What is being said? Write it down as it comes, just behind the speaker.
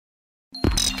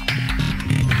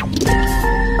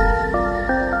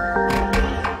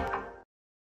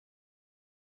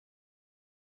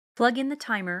Plug in the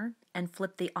timer and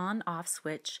flip the on-off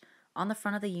switch on the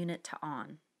front of the unit to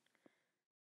on.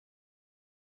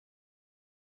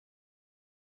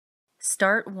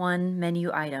 Start one menu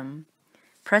item.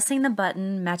 Pressing the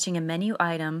button matching a menu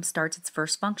item starts its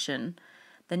first function.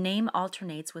 The name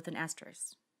alternates with an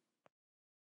asterisk.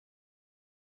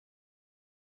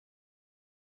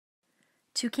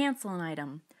 To cancel an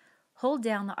item, hold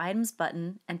down the Items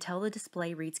button until the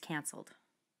display reads Canceled.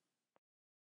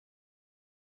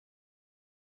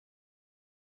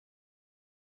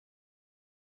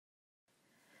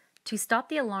 To stop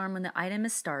the alarm when the item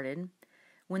is started,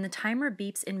 when the timer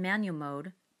beeps in manual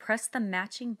mode, press the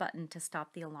matching button to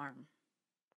stop the alarm.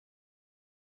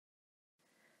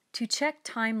 To check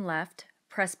time left,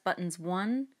 press buttons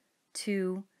 1,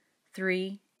 2,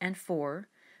 3, and 4,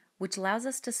 which allows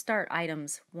us to start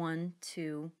items 1,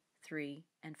 2, 3,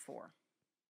 and 4.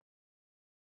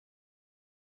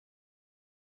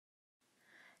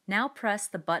 Now press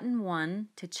the button 1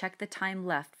 to check the time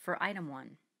left for item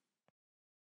 1.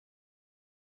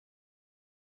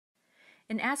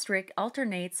 An asterisk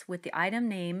alternates with the item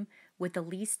name with the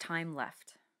least time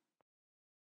left.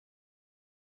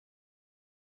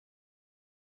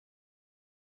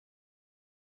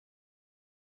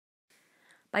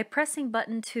 By pressing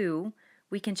button 2,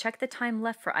 we can check the time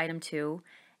left for item 2,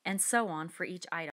 and so on for each item.